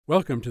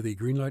Welcome to the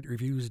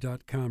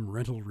GreenlightReviews.com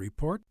rental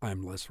report.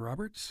 I'm Les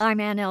Roberts. I'm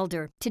Ann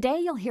Elder.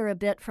 Today you'll hear a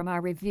bit from our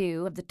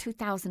review of the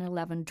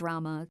 2011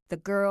 drama, The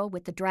Girl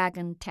with the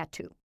Dragon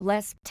Tattoo.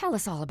 Les, tell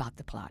us all about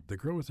the plot. The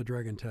Girl with the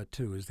Dragon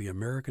Tattoo is the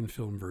American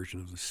film version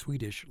of the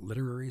Swedish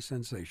literary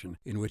sensation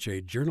in which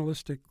a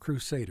journalistic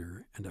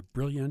crusader and a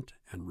brilliant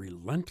and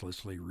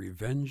relentlessly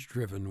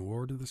revenge-driven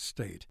ward of the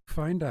state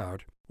find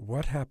out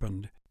what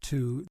happened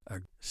to a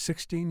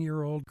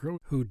 16-year-old girl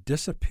who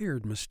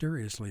disappeared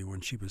mysteriously when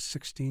she was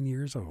 16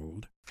 years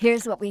old.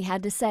 Here's what we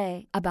had to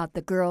say about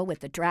The Girl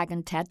with the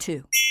Dragon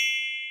Tattoo.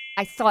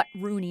 I thought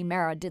Rooney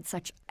Mara did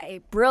such a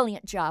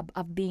brilliant job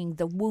of being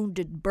the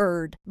wounded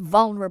bird,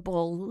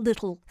 vulnerable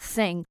little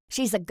thing.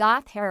 She's a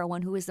goth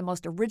heroine who is the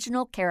most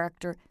original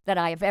character that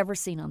I have ever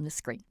seen on the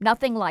screen.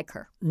 Nothing like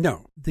her.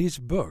 No, these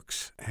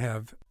books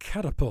have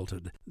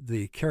catapulted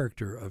the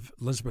character of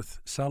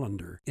Lisbeth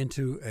Salander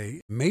into a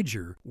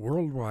major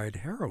worldwide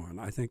heroine.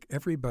 I think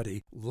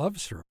everybody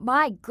loves her.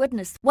 My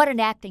goodness, what an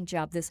acting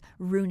job this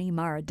Rooney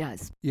Mara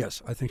does.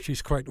 Yes, I think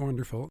she's quite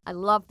wonderful. I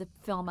love the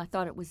film. I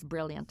thought it was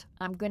brilliant.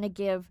 I'm going to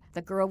give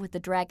The Girl with the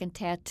Dragon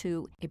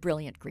Tattoo a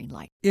brilliant green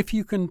light. If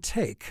you can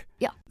take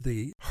Yeah.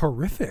 the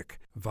horrific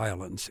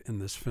violence in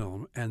this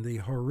film and the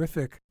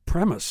horrific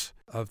premise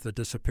of the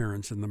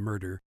disappearance and the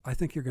murder, I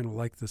think you're going to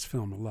like this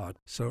film a lot.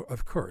 So,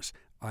 of course,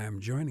 I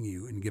am joining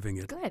you in giving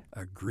it Good.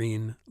 a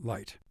green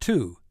light.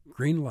 2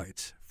 green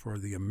lights for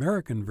the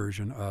American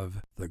version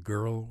of The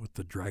Girl with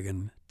the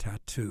Dragon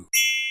Tattoo.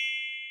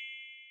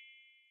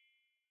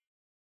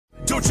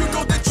 Don't you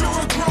know that you're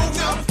a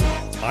grown-up?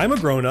 I'm a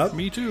grown-up.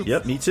 Me too.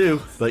 Yep, me too.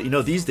 But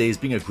these days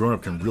being a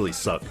grown-up can really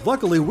suck.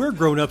 Luckily, we're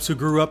grown-ups who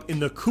grew up in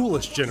the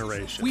coolest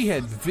generation. We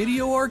had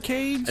video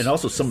arcades. And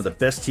also some of the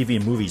best TV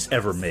and movies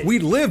ever made. We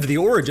lived the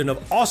origin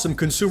of awesome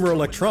consumer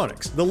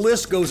electronics. The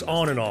list goes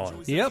on and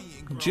on. Yep,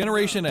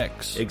 Generation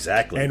X.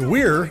 Exactly. And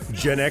we're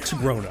Gen X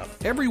grown-up.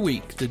 Every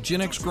week, the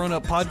Gen X Grown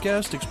Up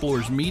podcast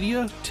explores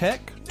media,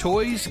 tech,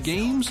 toys,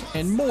 games,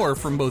 and more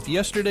from both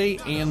yesterday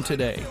and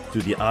today.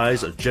 Through the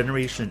eyes of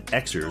Generation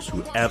Xers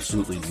who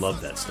absolutely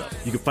love that stuff.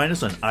 You can find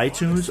us on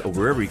iTunes or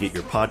wherever you get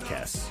your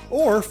podcasts.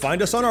 Or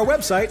find us on our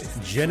website,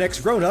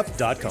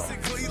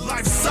 genxgrownup.com.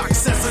 Life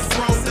sucks as a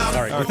grown-up.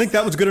 All right, you think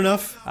that was good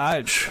enough?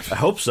 I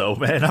hope so,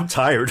 man. I'm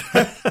tired.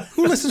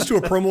 Who listens to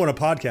a promo on a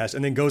podcast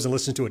and then goes and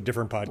listens to a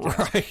different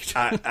podcast?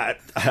 Right.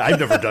 I've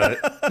never done it.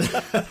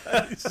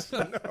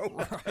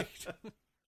 No. Right.